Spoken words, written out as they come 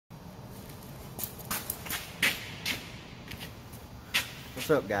What's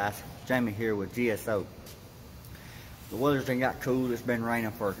up, guys? Jamie here with GSO. The weather's been got cool. It's been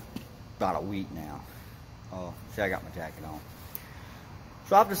raining for about a week now. See, I got my jacket on.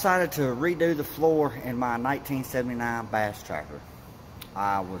 So I've decided to redo the floor in my 1979 Bass Tracker.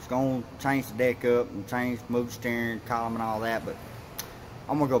 I was going to change the deck up and move the steering column and all that, but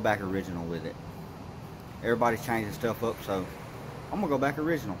I'm going to go back original with it. Everybody's changing stuff up, so I'm going to go back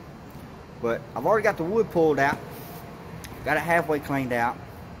original. But I've already got the wood pulled out. Got it halfway cleaned out.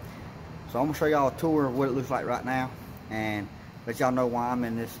 So I'm going to show y'all a tour of what it looks like right now and let y'all know why I'm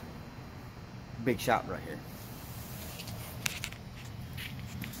in this big shop right here.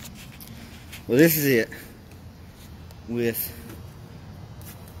 Well, this is it with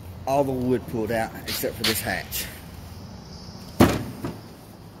all the wood pulled out except for this hatch.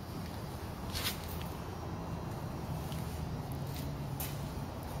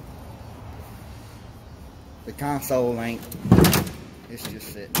 The console ain't, it's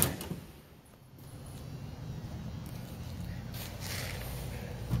just sitting there.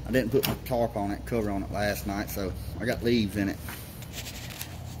 I didn't put my tarp on it, cover on it last night, so I got leaves in it.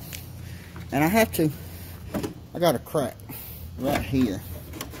 And I got a crack right here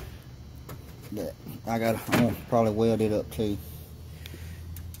that I'm gonna probably weld it up too.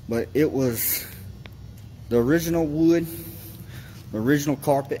 But it was the original wood, the original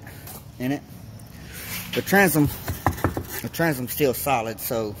carpet in it. The transom's still solid,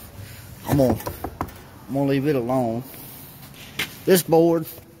 so I'm gonna leave it alone. This board,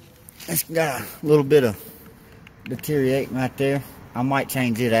 it's got a little bit of deteriorating right there. I might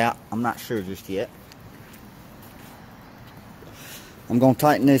change it out. I'm not sure just yet. I'm gonna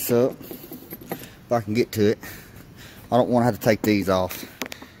tighten this up if I can get to it. I don't want to have to take these off.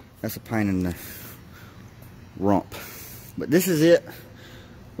 That's a pain in the rump. But this is it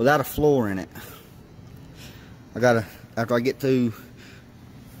without a floor in it. After I get through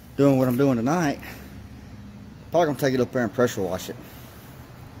doing what I'm doing tonight, probably gonna take it up there and pressure wash it.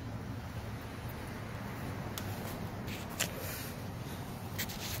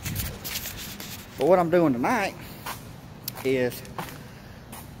 But what I'm doing tonight is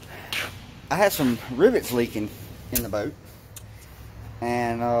I had some rivets leaking in the boat,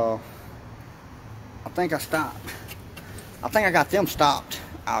 and I think I got them stopped.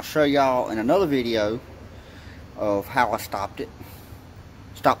 I'll show y'all in another video of how I stopped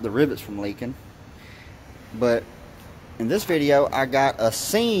the rivets from leaking. But in this video, I got a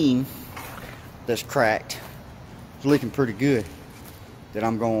seam that's cracked. It's leaking pretty good, that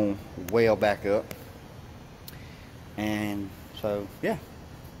I'm going to weld back up. And so, yeah,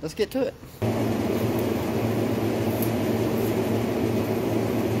 let's get to it.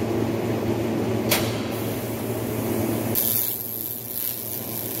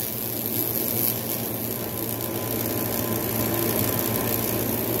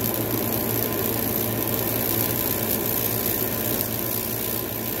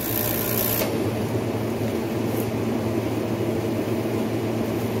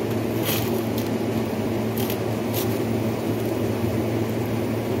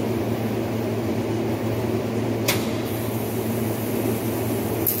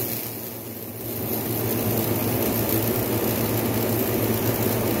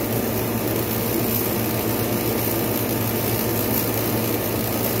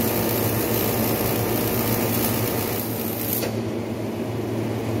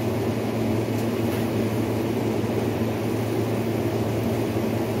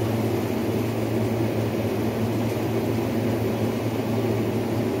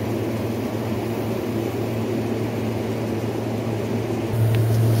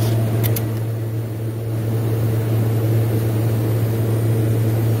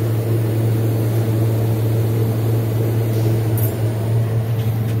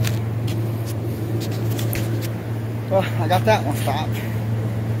 Well, I got that one stopped.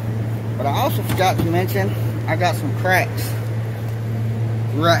 But I also forgot to mention, I got some cracks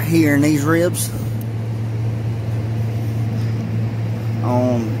right here in these ribs.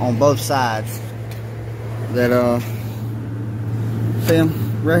 On both sides. That, see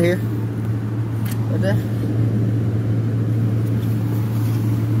them right here? Right there?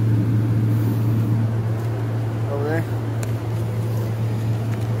 Over there.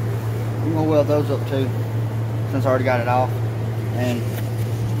 I'm gonna weld those up too, since I already got it off. And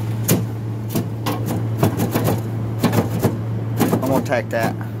I'm gonna tack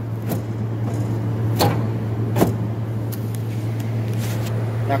that.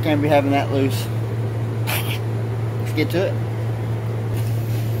 Y'all can't be having that loose. Let's get to it.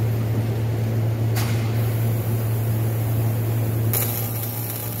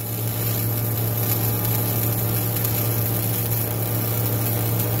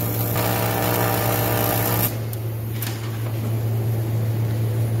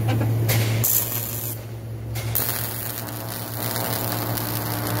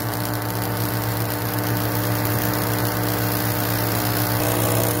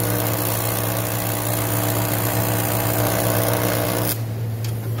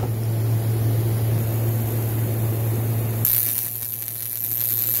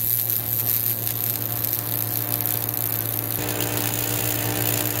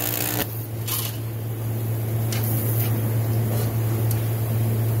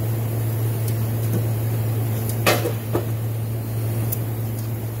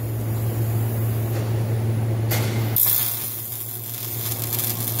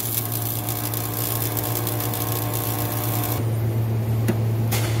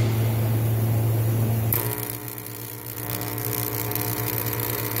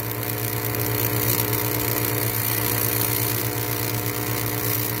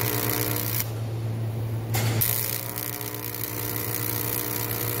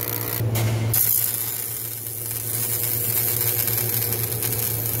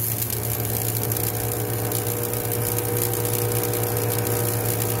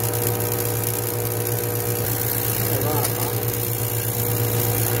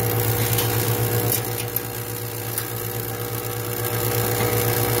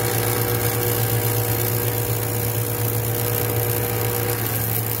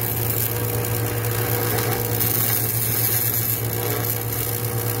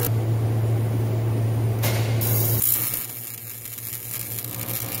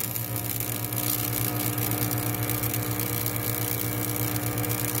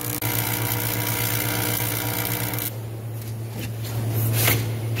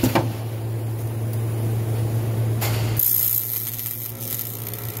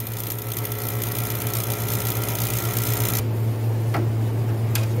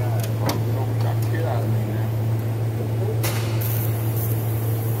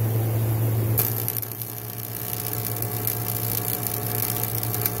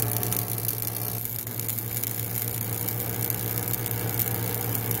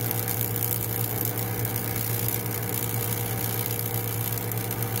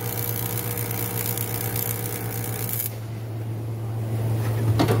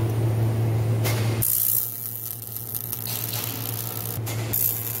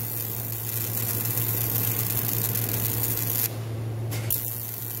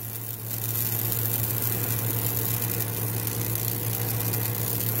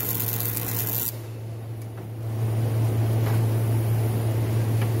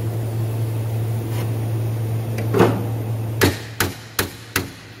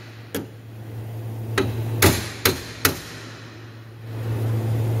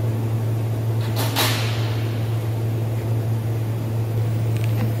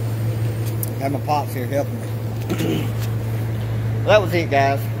 got my pops here helping me. That was it,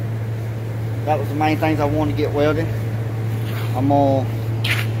 guys. That was the main things I wanted to get welded. I'm gonna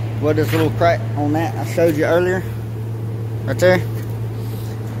weld this little crack on that I showed you earlier, right there.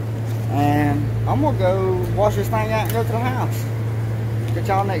 And I'm gonna go wash this thing out and go to the house. Get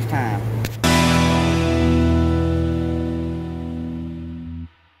y'all next time.